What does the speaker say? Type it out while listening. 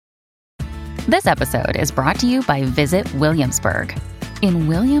This episode is brought to you by Visit Williamsburg. In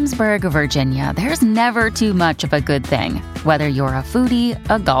Williamsburg, Virginia, there's never too much of a good thing. Whether you're a foodie,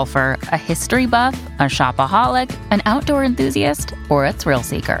 a golfer, a history buff, a shopaholic, an outdoor enthusiast, or a thrill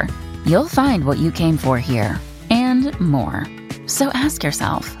seeker, you'll find what you came for here and more. So ask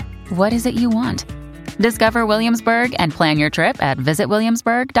yourself, what is it you want? Discover Williamsburg and plan your trip at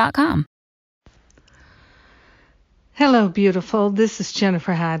visitwilliamsburg.com. Hello, beautiful. This is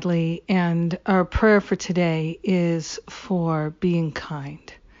Jennifer Hadley, and our prayer for today is for being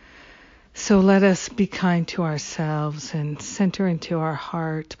kind. So let us be kind to ourselves and center into our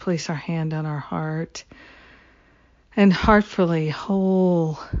heart, place our hand on our heart, and heartfully,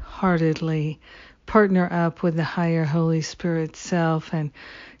 wholeheartedly partner up with the higher Holy Spirit self and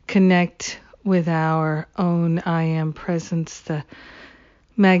connect with our own I Am presence, the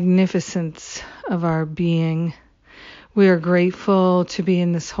magnificence of our being. We are grateful to be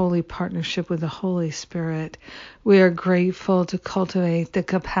in this holy partnership with the Holy Spirit. We are grateful to cultivate the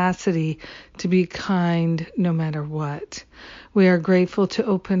capacity to be kind no matter what. We are grateful to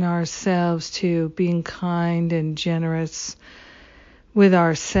open ourselves to being kind and generous with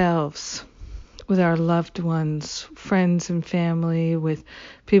ourselves, with our loved ones, friends and family, with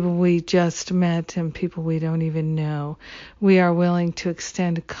people we just met and people we don't even know. We are willing to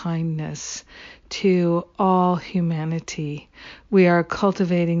extend kindness to all humanity. We are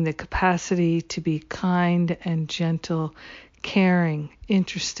cultivating the capacity to be kind and gentle, caring,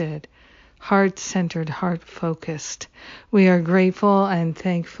 interested, heart-centered, heart-focused. We are grateful and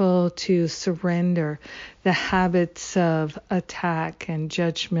thankful to surrender the habits of attack and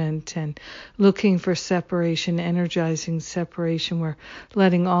judgment and looking for separation, energizing separation. We're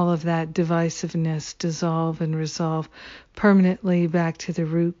letting all of that divisiveness dissolve and resolve permanently back to the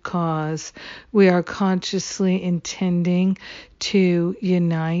root cause. We are consciously intending to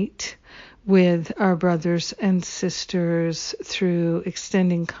unite with our brothers and sisters through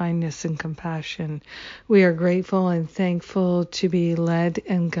extending kindness and compassion. We are grateful and thankful to be led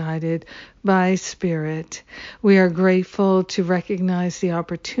and guided by Spirit. We are grateful to recognize the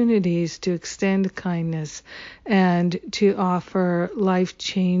opportunities to extend kindness and to offer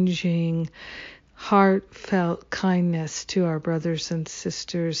life-changing, heartfelt kindness to our brothers and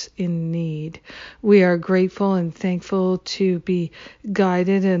sisters in need. We are grateful and thankful to be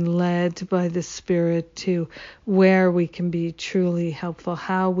guided and led by the Spirit to where we can be truly helpful,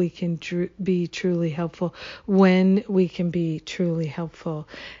 how we can be truly helpful, when we can be truly helpful.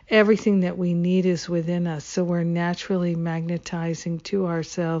 Everything that we need is within us, so we're naturally magnetizing to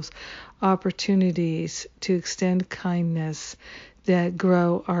ourselves opportunities to extend kindness that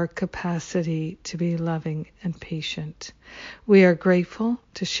grow our capacity to be loving and patient. We are grateful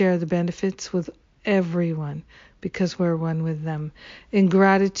to share the benefits with everyone because we're one with them. In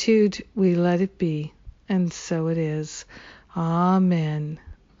gratitude, we let it be, and so it is. Amen.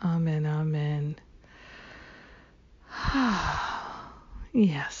 Amen. Amen.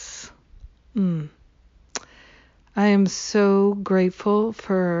 Yes. I am so grateful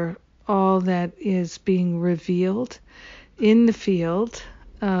for all that is being revealed in the field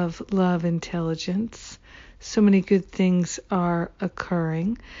of love intelligence. So many good things are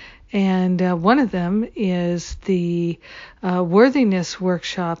occurring. And one of them is the worthiness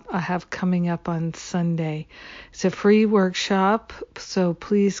workshop I have coming up on Sunday. It's a free workshop, so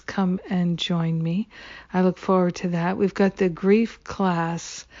please come and join me. I look forward to that. We've got the grief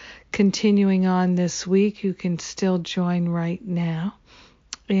class continuing on this week. You can still join right now.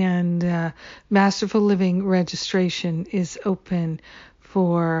 And Masterful Living registration is open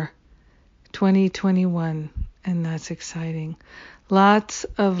for 2021, and that's exciting. Lots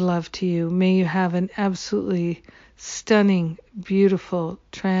of love to you. May you have an absolutely stunning, beautiful,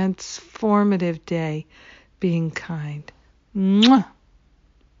 transformative day being kind. Mwah!